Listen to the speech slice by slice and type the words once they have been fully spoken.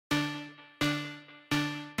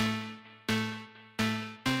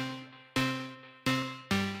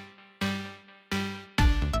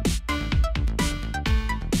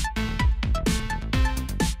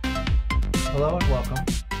Hello and welcome.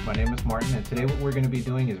 My name is Martin, and today what we're going to be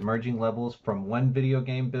doing is merging levels from one video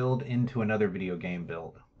game build into another video game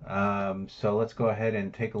build. So let's go ahead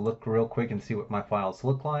and take a look real quick and see what my files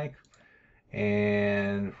look like.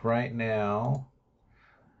 And right now,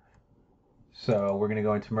 so we're going to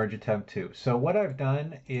go into merge attempt 2. So what I've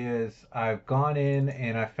done is I've gone in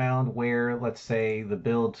and I found where, let's say, the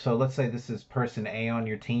build, so let's say this is person A on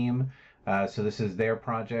your team. So this is their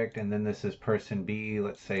project, and then this is person B.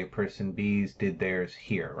 Let's say person B's did theirs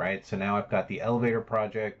here, right? So now I've got the elevator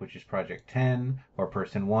project, which is project 10, or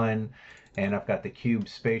person 1, and I've got the cube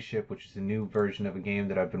spaceship, which is a new version of a game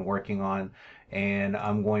that I've been working on, and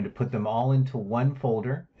I'm going to put them all into one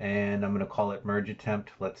folder, and I'm going to call it merge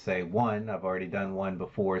attempt, let's say 1. I've already done 1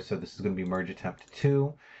 before, so this is going to be merge attempt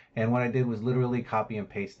 2. And what I did was literally copy and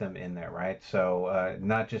paste them in there, right? So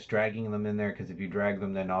not just dragging them in there, because if you drag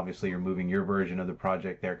them, then obviously you're moving your version of the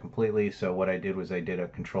project there completely. So what I did was I did a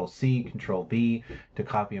Control-C, Control-V to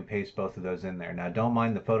copy and paste both of those in there. Now, don't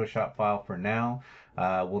mind the Photoshop file for now.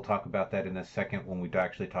 We'll talk about that in a second when we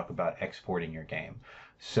actually talk about exporting your game.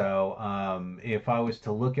 So if I was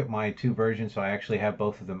to look at my two versions, so I actually have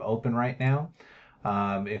both of them open right now.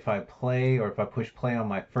 If I play, or if I push play on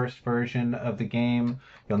my first version of the game,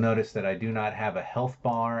 you'll notice that I do not have a health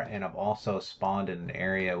bar, and I've also spawned in an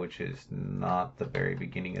area which is not the very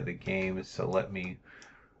beginning of the game. So let me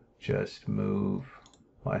just move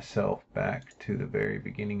myself back to the very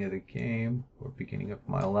beginning of the game, or beginning of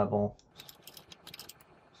my level.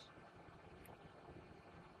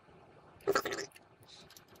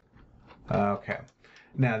 Okay.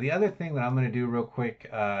 Now, the other thing that I'm going to do real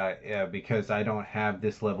quick, because I don't have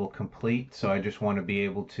this level complete, so I just want to be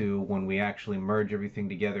able to, when we actually merge everything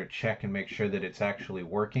together, check and make sure that it's actually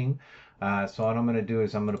working. So what I'm going to do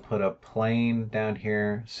is I'm going to put a plane down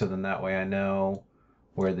here, so then that way I know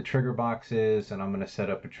where the trigger box is, and I'm going to set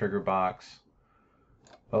up a trigger box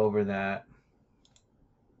over that.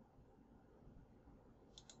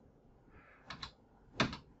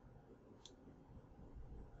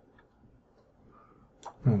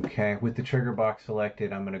 Okay, with the trigger box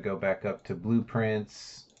selected, I'm going to go back up to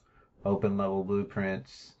blueprints, open level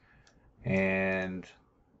blueprints, and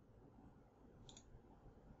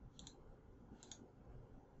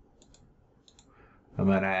I'm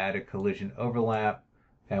going to add a collision overlap,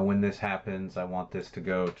 and when this happens, I want this to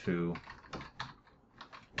go to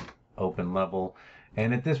open level.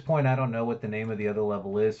 And at this point, I don't know what the name of the other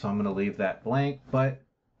level is, so I'm going to leave that blank, but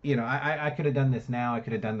you know, I could have done this now. I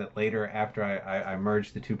could have done that later after I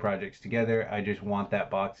merged the two projects together. I just want that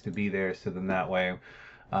box to be there, so then that way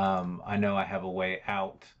I know I have a way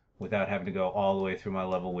out without having to go all the way through my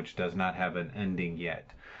level, which does not have an ending yet.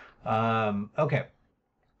 Okay,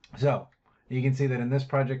 so you can see that in this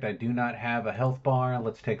project I do not have a health bar.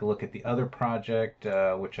 Let's take a look at the other project,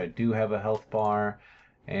 which I do have a health bar.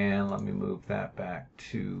 And let me move that back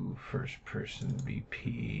to first person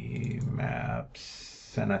BP maps.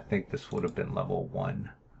 And I think this would have been level 1.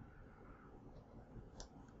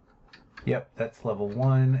 Yep, that's level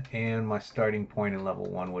 1, and my starting point in level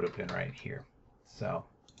 1 would have been right here. So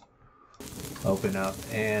open up,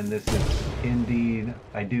 and this is indeed,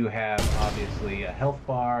 I do have obviously a health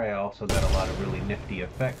bar. I also got a lot of really nifty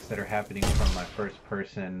effects that are happening from my first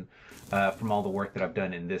person, from all the work that I've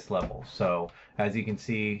done in this level. So as you can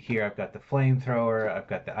see here, I've got the flamethrower, I've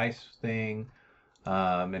got the ice thing,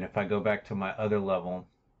 and if I go back to my other level,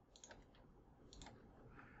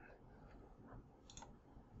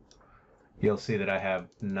 you'll see that I have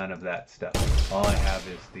none of that stuff. All I have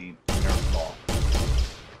is the Nerf ball.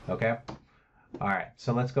 Okay? Alright,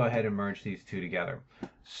 so let's go ahead and merge these two together.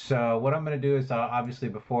 So what I'm going to do is, obviously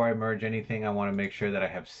before I merge anything, I want to make sure that I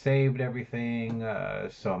have saved everything.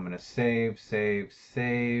 So I'm going to save,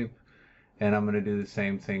 and I'm going to do the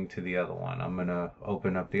same thing to the other one. I'm going to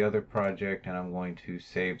open up the other project, and I'm going to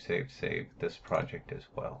save this project as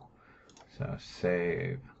well. So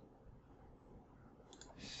save.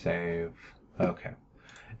 Okay.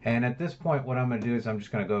 And at this point, what I'm going to do is I'm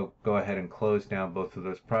just going to go ahead and close down both of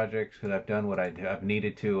those projects, because I've done what I've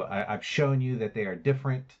needed to. I've shown you that they are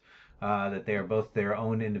different, that they are both their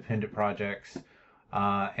own independent projects,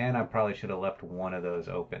 and I probably should have left one of those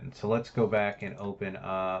open. So let's go back and open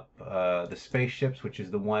up the spaceships, which is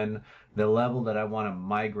the level that I want to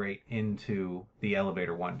migrate into the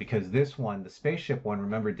elevator one, because this one, the spaceship one,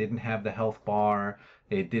 remember, didn't have the health bar.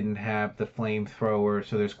 It didn't have the flamethrower,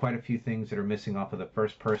 so there's quite a few things that are missing off of the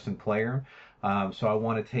first-person player. So I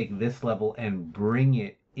want to take this level and bring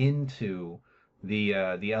it into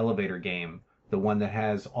the elevator game the one that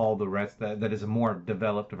has all the rest, that is a more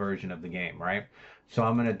developed version of the game, right? So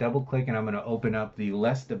I'm going to double click and I'm going to open up the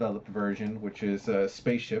less developed version, which is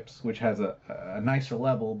spaceships, which has a nicer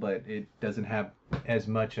level, but it doesn't have as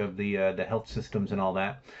much of the health systems and all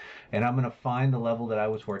that. And I'm going to find the level that I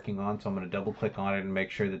was working on. So I'm going to double click on it and make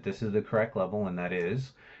sure that this is the correct level, and that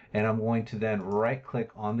is. And I'm going to then right click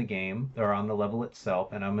on the game or on the level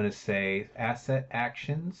itself, and I'm going to say Asset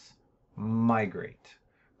Actions, Migrate.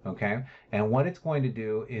 Okay, and what it's going to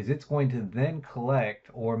do is it's going to then collect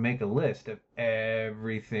or make a list of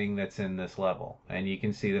everything that's in this level. And you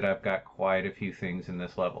can see that I've got quite a few things in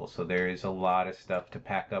this level. So there is a lot of stuff to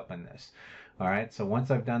pack up in this. All right, so once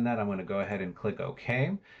I've done that, I'm going to go ahead and click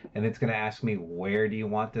OK. And it's going to ask me, where do you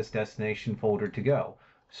want this destination folder to go?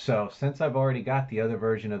 So since I've already got the other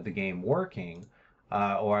version of the game working,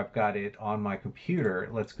 or I've got it on my computer,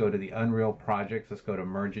 let's go to the Unreal projects. Let's go to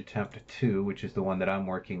Merge Attempt 2, which is the one that I'm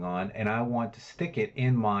working on, and I want to stick it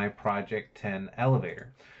in my Project 10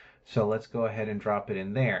 elevator. So let's go ahead and drop it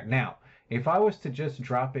in there. Now, if I was to just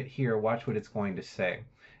drop it here, watch what it's going to say.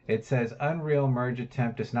 It says Unreal Merge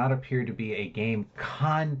Attempt does not appear to be a game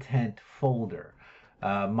content folder.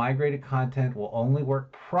 Migrated content will only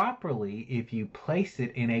work properly if you place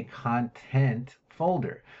it in a content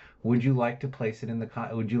folder. Would you like to place it in the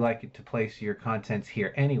would you like it to place your contents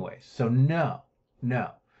here anyways? So no.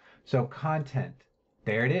 So content,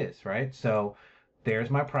 there it is, right? So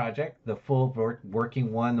there's my project, the full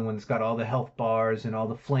working one, the one that's got all the health bars and all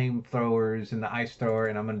the flamethrowers and the ice thrower,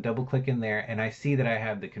 and I'm going to double click in there, and I see that I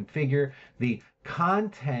have the configure, the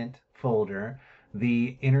content folder,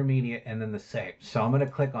 the intermediate, and then the save. So I'm going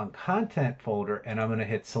to click on content folder and I'm going to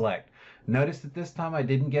hit select. Notice that this time I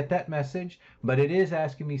didn't get that message, but it is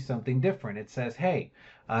asking me something different. It says, hey,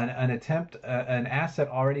 an asset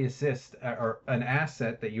already exists, or an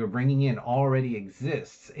asset that you're bringing in already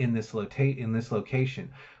exists in this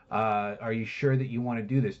location. Are you sure that you want to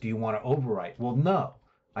do this? Do you want to overwrite? Well, no,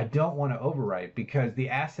 I don't want to overwrite, because the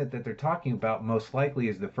asset that they're talking about most likely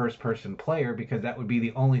is the first person player, because that would be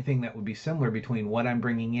the only thing that would be similar between what I'm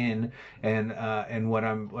bringing in and what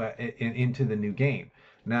I'm into the new game.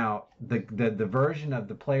 Now, the version of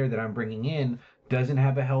the player that I'm bringing in doesn't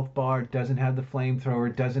have a health bar, doesn't have the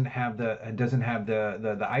flamethrower, doesn't have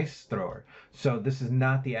the ice thrower. So this is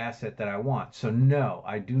not the asset that I want. So no,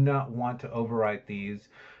 I do not want to overwrite these.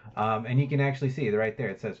 And you can actually see it right there.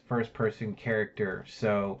 It says first person character.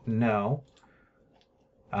 So no.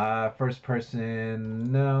 First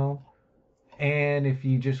person, no. And if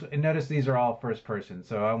you just notice, these are all first person.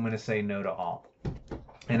 So I'm going to say no to all.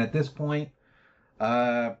 And at this point,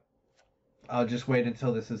 I'll just wait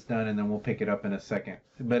until this is done, and then we'll pick it up in a second.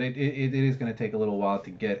 But it is going to take a little while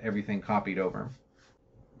to get everything copied over.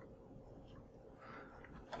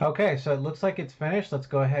 Okay, so it looks like it's finished. Let's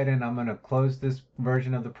go ahead and I'm going to close this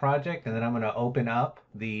version of the project, and then I'm going to open up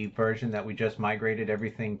the version that we just migrated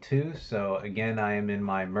everything to. So again, I am in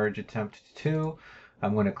my Merge Attempt 2.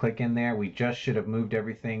 I'm going to click in there. We just should have moved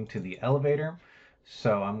everything to the elevator.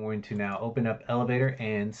 So I'm going to now open up elevator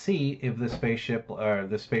and see if the spaceship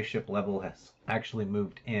level has actually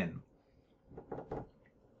moved in.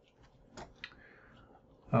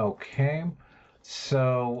 Okay.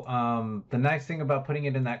 So the nice thing about putting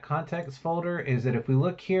it in that context folder is that if we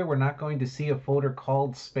look here, we're not going to see a folder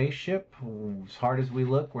called spaceship. As hard as we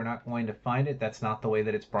look, we're not going to find it. That's not the way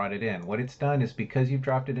that it's brought it in. What it's done is, because you've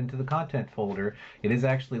dropped it into the content folder, it has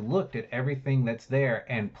actually looked at everything that's there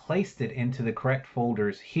and placed it into the correct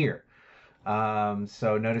folders here.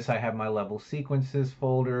 So notice I have my level sequences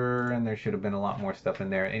folder, and there should have been a lot more stuff in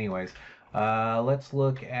there anyways. Let's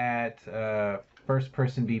look at first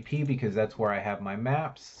person BP, because that's where I have my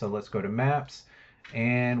maps. So let's go to maps,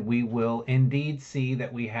 and we will indeed see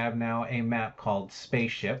that we have now a map called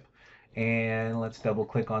spaceship. And let's double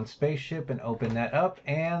click on spaceship and open that up,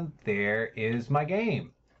 and there is my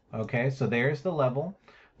game. Okay, so there's the level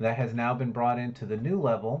that has now been brought into the new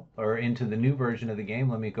level, or into the new version of the game.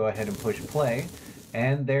 Let me go ahead and push play,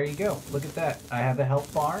 and there you go. Look at that. I have a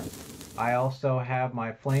health bar. I also have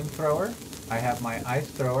my flamethrower. I have my ice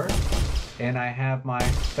thrower, and I have my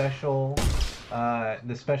special,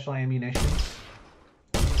 the special ammunition.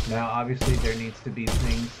 Now, obviously, there needs to be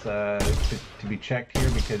things to be checked here,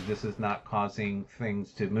 because this is not causing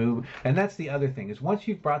things to move. And that's the other thing, is once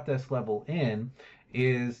you've brought this level in,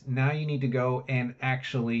 is now you need to go and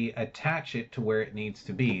actually attach it to where it needs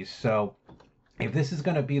to be. So if this is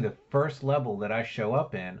going to be the first level that I show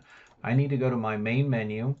up in, I need to go to my main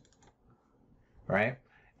menu, right?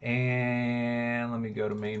 And let me go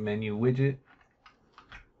to main menu widget.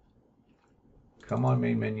 Come on,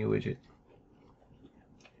 main menu widget.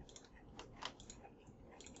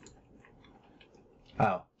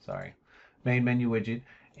 Oh, sorry. Main menu widget.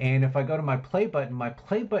 And if I go to my play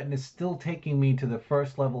button is still taking me to the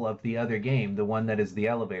first level of the other game, the one that is the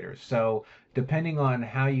elevator. So depending on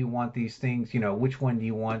how you want these things, which one do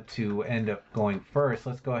you want to end up going first?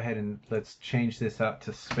 Let's go ahead and let's change this out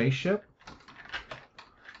to spaceship.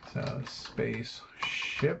 So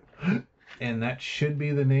spaceship. And that should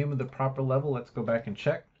be the name of the proper level. Let's go back and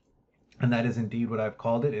check. And that is indeed what I've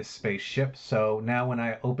called it, is spaceship. So now when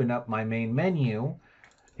I open up my main menu,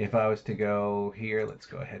 if I was to go here, let's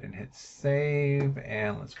go ahead and hit save,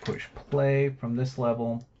 and let's push play from this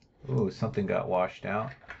level. Ooh, something got washed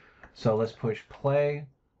out. So let's push play.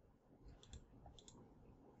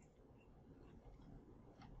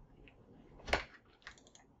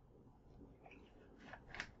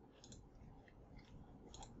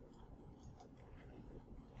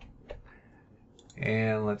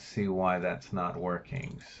 And let's see why that's not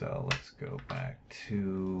working. So let's go back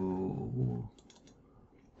to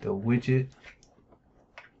the widget.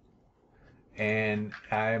 And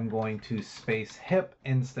I'm going to space hip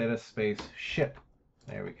instead of space ship.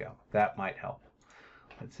 There we go. That might help.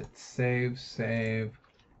 Let's hit save, save.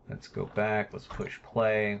 Let's go back. Let's push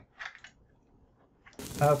play.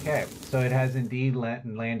 Okay, so it has indeed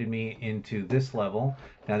landed me into this level.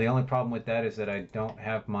 Now the only problem with that is that I don't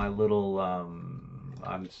have my little,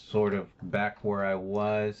 I'm sort of back where I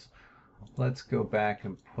was. Let's go back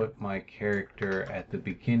and put my character at the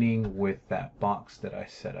beginning with that box that I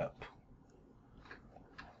set up.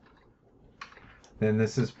 Then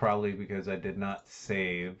this is probably because I did not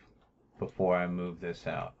save before I move this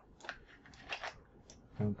out.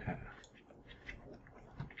 Okay.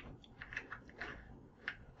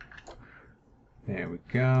 There we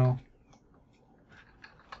go.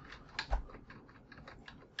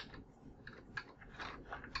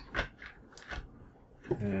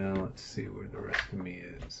 And let's see where the rest of me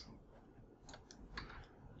is.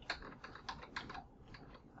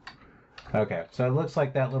 Okay, so it looks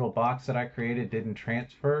like that little box that I created didn't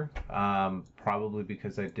transfer, probably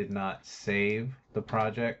because I did not save the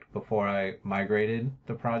project before I migrated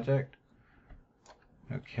the project.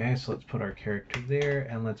 Okay, so let's put our character there,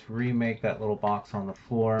 and let's remake that little box on the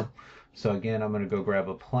floor. So again, I'm going to go grab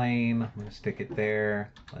a plane. I'm going to stick it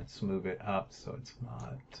there. Let's move it up so it's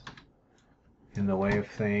not in the way of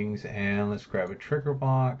things. And let's grab a trigger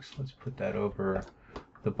box. Let's put that over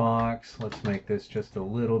the box. Let's make this just a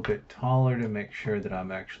little bit taller to make sure that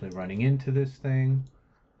I'm actually running into this thing.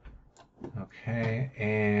 Okay,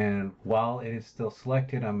 and while it is still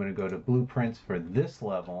selected, I'm going to go to blueprints for this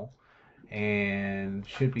level, and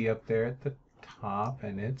should be up there at the top,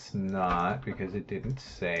 and it's not because it didn't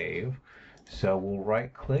save. So we'll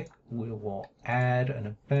right click, we will add an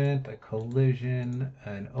event, a collision,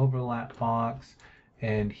 an overlap box,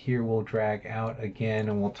 and here we'll drag out again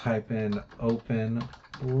and we'll type in open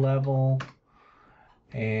level,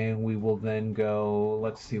 and we will then go,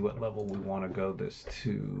 let's see what level we want to go this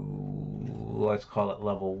to. Let's call it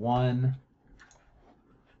level 1.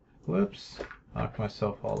 Whoops, knocked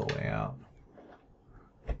myself all the way out.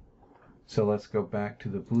 So let's go back to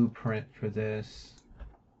the blueprint for this,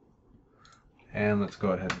 and let's go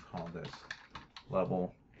ahead and call this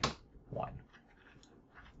level 1.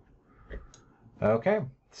 Okay,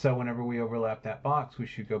 so whenever we overlap that box, we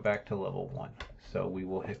should go back to level 1. So we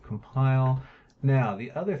will hit compile. Now,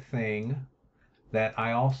 the other thing that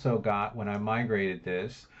I also got when I migrated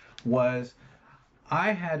this was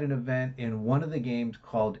I had an event in one of the games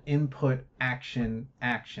called input action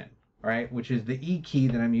action, right? Which is the E key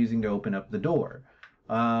that I'm using to open up the door.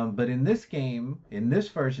 But in this game, in this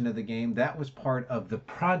version of the game, that was part of the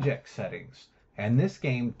project settings. And this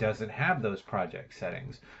game doesn't have those project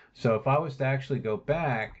settings. So if I was to actually go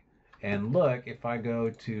back and look, if I go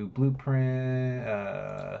to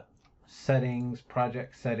blueprint, settings,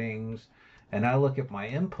 project settings, and I look at my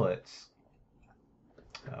inputs,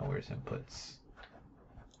 where's inputs?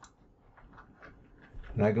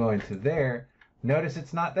 And I go into there, notice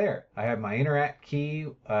it's not there. I have my interact key,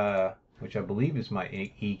 which I believe is my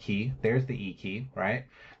E key. There's the E key, right?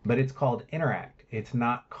 But it's called interact. It's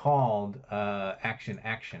not called action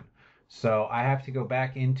action. So I have to go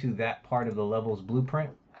back into that part of the levels blueprint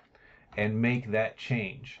and make that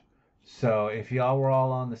change. So if y'all were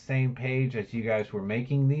all on the same page as you guys were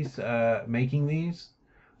making these,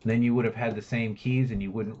 then you would have had the same keys and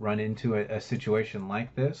you wouldn't run into a situation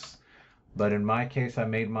like this. But in my case, I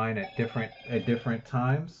made mine at different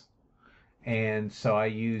times, and so I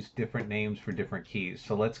used different names for different keys.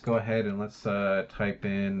 So let's go ahead and let's type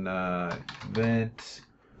in event.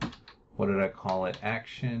 What did I call it?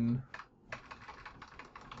 Action.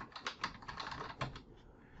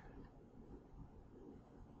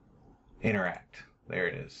 Interact. There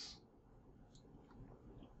it is.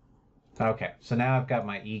 Okay, so now I've got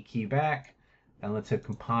my E key back, and let's hit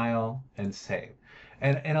compile and save.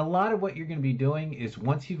 And a lot of what you're going to be doing is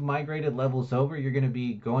once you've migrated levels over, you're going to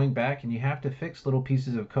be going back and you have to fix little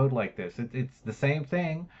pieces of code like this. It's the same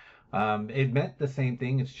thing. It meant the same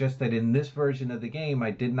thing. It's just that in this version of the game, I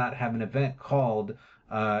did not have an event called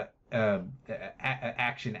action.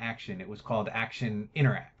 It was called action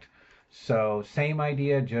interact. So same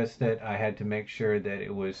idea, just that I had to make sure that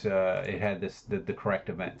it was it had the correct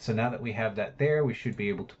event. So now that we have that there, we should be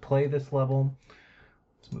able to play this level.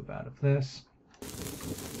 Let's move out of this.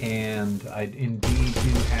 And I indeed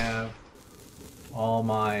do have all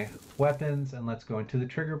my weapons, and let's go into the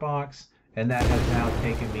trigger box, and that has now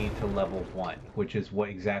taken me to level 1, which is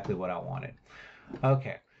exactly what I wanted.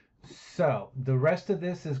 Okay, so the rest of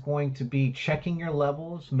this is going to be checking your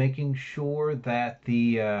levels, making sure that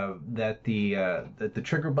the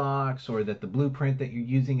trigger box or that the blueprint that you're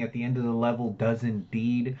using at the end of the level does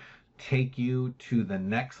indeed take you to the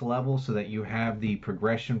next level, so that you have the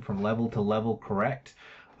progression from level to level correct.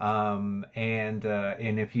 And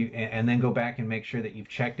if you and then go back and make sure that you've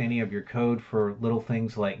checked any of your code for little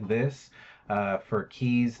things like this, for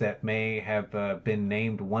keys that may have been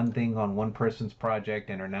named one thing on one person's project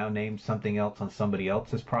and are now named something else on somebody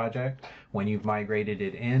else's project when you've migrated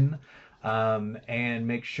it in. And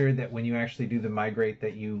make sure that when you actually do the migrate,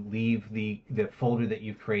 that you leave the folder that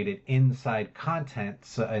you've created inside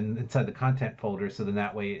contents and inside the content folder, so then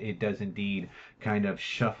that way it does indeed kind of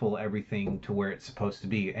shuffle everything to where it's supposed to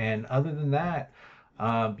be. And other than that,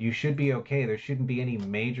 you should be okay. There shouldn't be any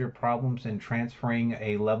major problems in transferring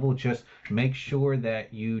a level. Just make sure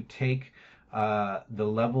that you take the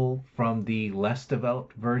level from the less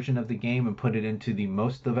developed version of the game and put it into the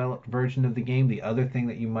most developed version of the game. The other thing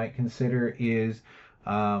that you might consider is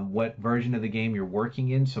what version of the game you're working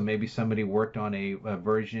in. So maybe somebody worked on a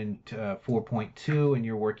version 4.2 and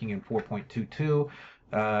you're working in 4.22.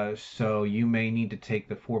 So you may need to take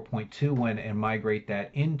the 4.2 one and migrate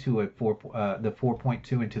that into the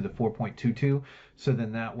 4.2 into the 4.22. So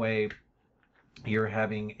then that way you're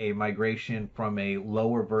having a migration from a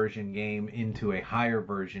lower version game into a higher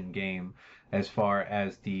version game, as far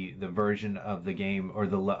as the version of the game or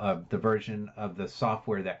the version of the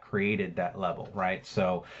software that created that level, right?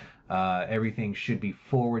 So everything should be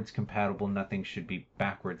forwards compatible, nothing should be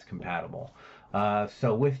backwards compatible.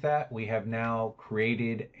 So with that, we have now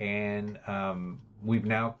created and we've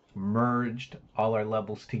now merged all our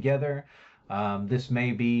levels together. This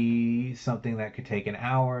may be something that could take an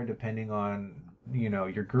hour, depending on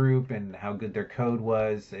your group and how good their code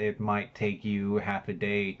was. It might take you half a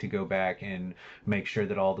day to go back and make sure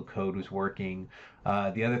that all the code was working.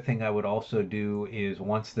 The other thing I would also do is,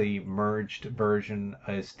 once the merged version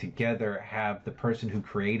is together, have the person who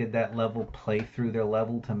created that level play through their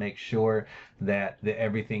level to make sure that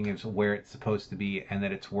everything is where it's supposed to be and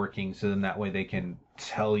that it's working, so then that way they can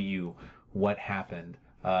tell you what happened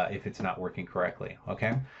if it's not working correctly.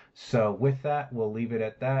 Okay, so with that, we'll leave it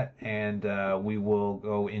at that, and we will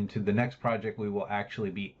go into the next project. We will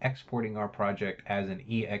actually be exporting our project as an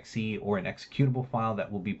exe or an executable file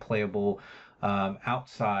that will be playable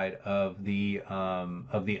outside of the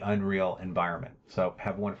Unreal environment. So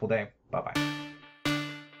have a wonderful day. Bye bye.